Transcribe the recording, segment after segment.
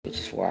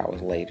4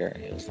 hours later,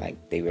 it was like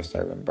they were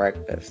serving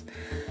breakfast.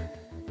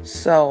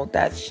 So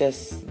that's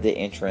just the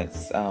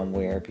entrance,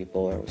 where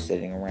people are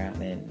sitting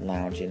around and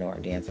lounging or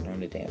dancing on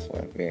the dance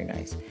floor. Very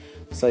nice.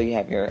 So you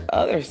have your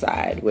other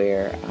side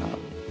where,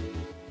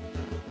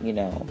 you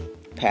know,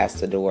 past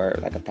the door,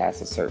 like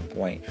past a certain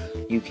point,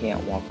 you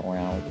can't walk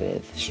around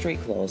with street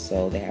clothes.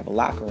 So they have a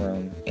locker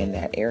room in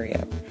that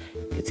area.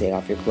 You can take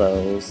off your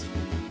clothes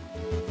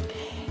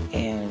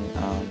and,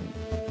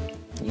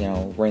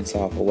 rinse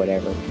off or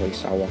whatever before you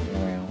start walking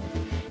around.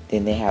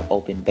 Then they have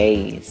open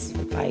bays,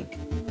 like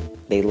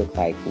they look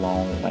like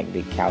long, like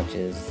big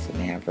couches, and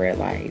they have red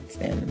lights,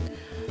 and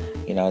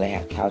they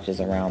have couches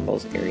around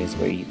those areas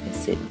where you can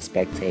sit and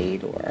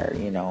spectate or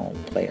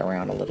play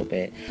around a little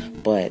bit.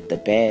 But the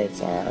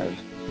beds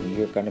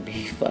you're gonna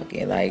be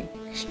fucking like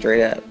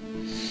straight up,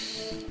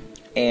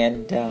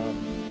 and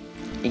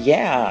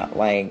yeah,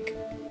 like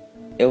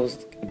it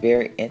was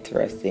very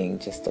interesting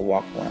just to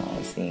walk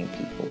around seeing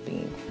people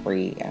being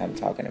free. I'm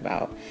talking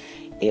about,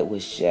 it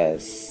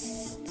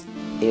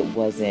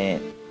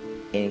wasn't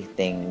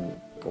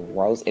anything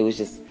gross. It was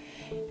just,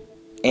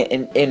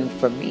 and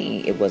for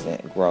me, it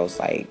wasn't gross.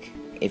 Like,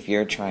 if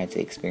you're trying to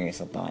experience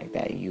something like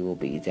that, you will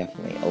be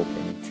definitely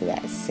open to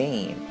that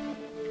scene.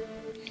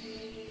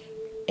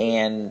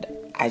 And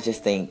I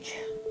just think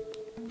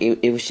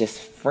it was just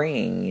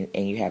freeing.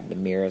 And you have the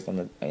mirrors on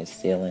the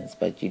ceilings,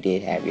 but you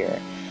did have your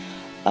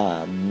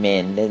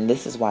men. And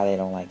this is why they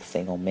don't like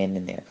single men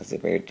in there, because they're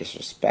very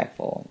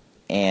disrespectful.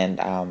 And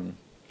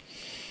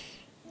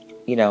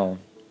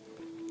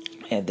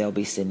and they'll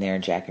be sitting there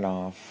jacking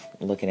off,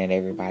 looking at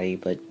everybody,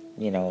 but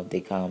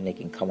they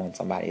can come on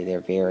somebody.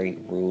 They're very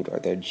rude, or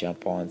they'll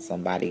jump on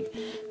somebody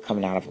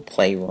coming out of a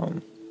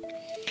playroom.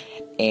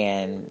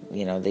 And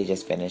they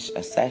just finished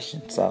a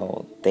session,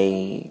 so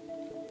they're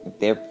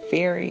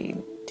very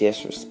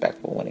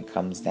disrespectful when it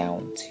comes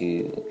down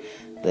to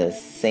the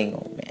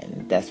single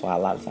men. That's why a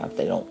lot of times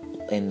they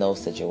don't, in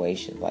those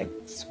situations like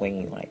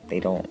swinging, like they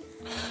don't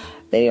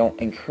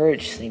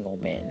encourage single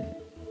men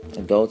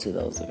to go to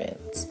those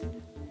events.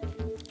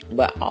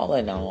 But all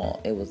in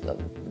all, it was a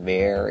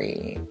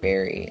very,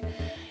 very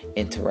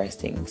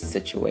interesting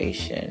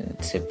situation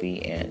to be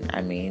in.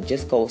 I mean,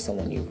 just go with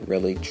someone you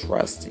really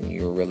trust and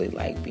you really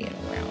like being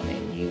around,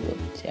 and you will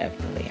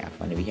definitely have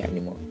fun. If you have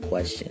any more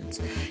questions,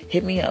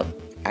 hit me up.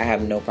 I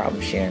have no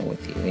problem sharing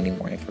with you any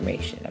more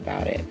information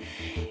about it.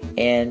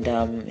 And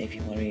if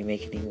you want me to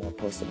make any more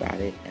posts about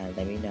it,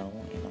 let me know,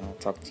 and I'll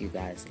talk to you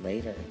guys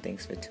later.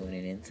 Thanks for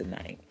tuning in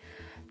tonight.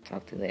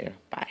 Talk to you later.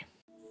 Bye.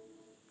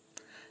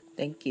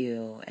 Thank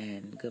you,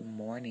 and good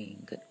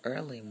morning, good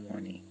early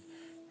morning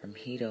from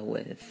Hito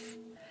with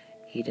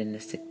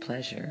Hedonistic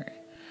Pleasure.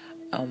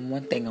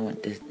 One thing I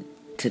want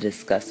to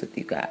discuss with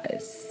you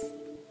guys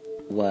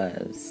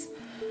was,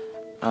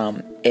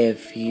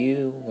 if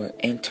you were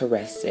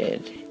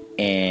interested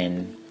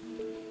in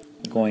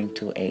going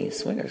to a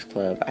swingers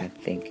club, I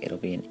think it'll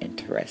be an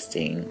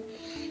interesting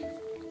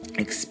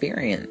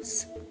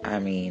experience. I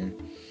mean,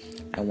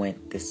 I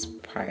went this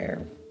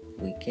prior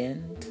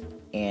weekend,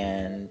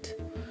 and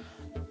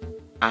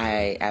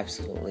I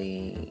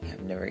absolutely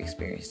have never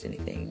experienced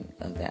anything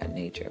of that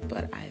nature,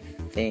 but I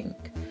think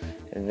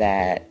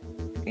that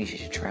you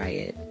should try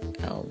it.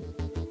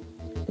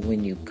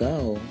 When you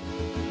go,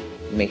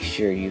 make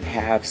sure you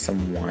have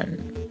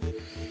someone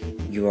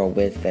you are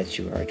with that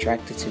you are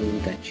attracted to,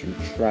 that you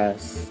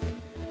trust,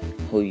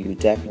 who you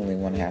definitely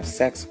want to have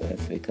sex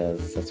with,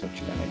 because that's what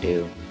you're going to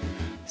do.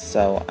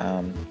 So,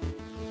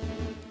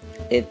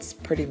 it's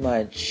pretty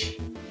much,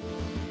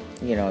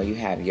 you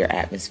have your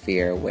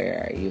atmosphere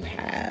where you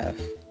have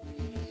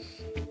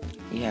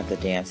the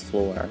dance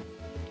floor.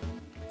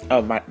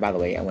 Oh, by the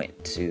way, I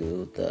went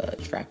to the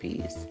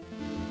Trapeze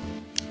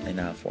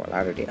in Fort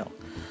Lauderdale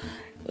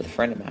with a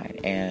friend of mine,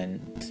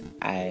 and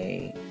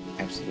I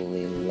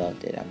absolutely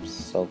loved it. I'm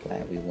so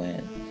glad we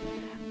went.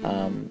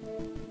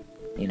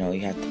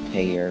 You have to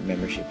pay your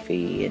membership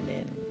fee, and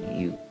then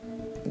you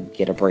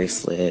get a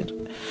bracelet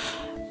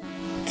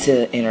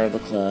to enter the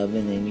club,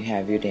 and then you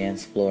have your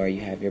dance floor,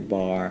 you have your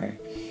bar,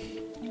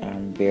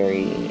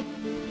 very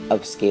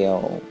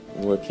upscale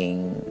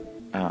looking,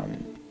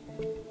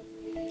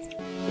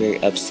 very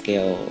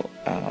upscale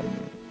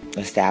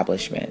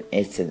establishment.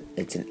 It's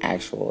an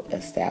actual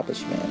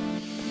establishment,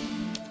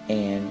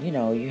 and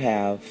you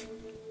have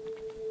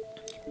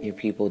your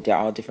people. There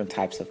are all different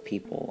types of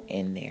people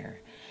in there,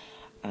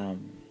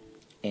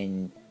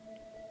 and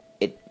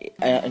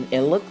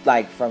it looked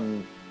like,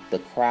 from the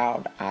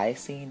crowd I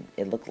seen,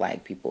 it looked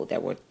like people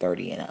that were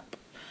 30 and up.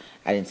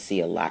 I didn't see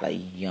a lot of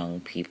young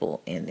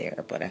people in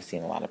there, but I've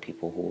seen a lot of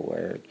people who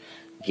were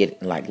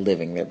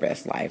living their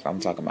best life. I'm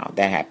talking about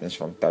that happens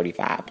from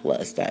 35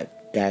 plus.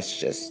 That's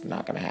just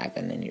not gonna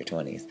happen in your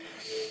 20s.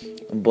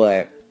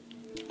 But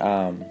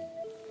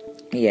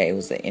yeah, it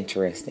was an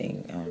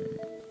interesting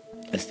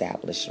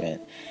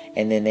establishment.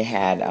 And then they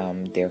had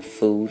their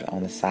food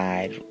on the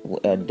side,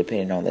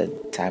 depending on the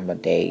time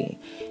of day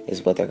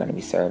is what they're going to be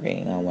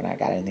serving. When I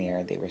got in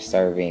there, they were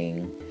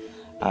serving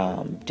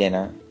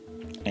dinner,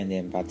 and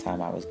then by the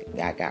time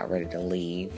I got ready to leave,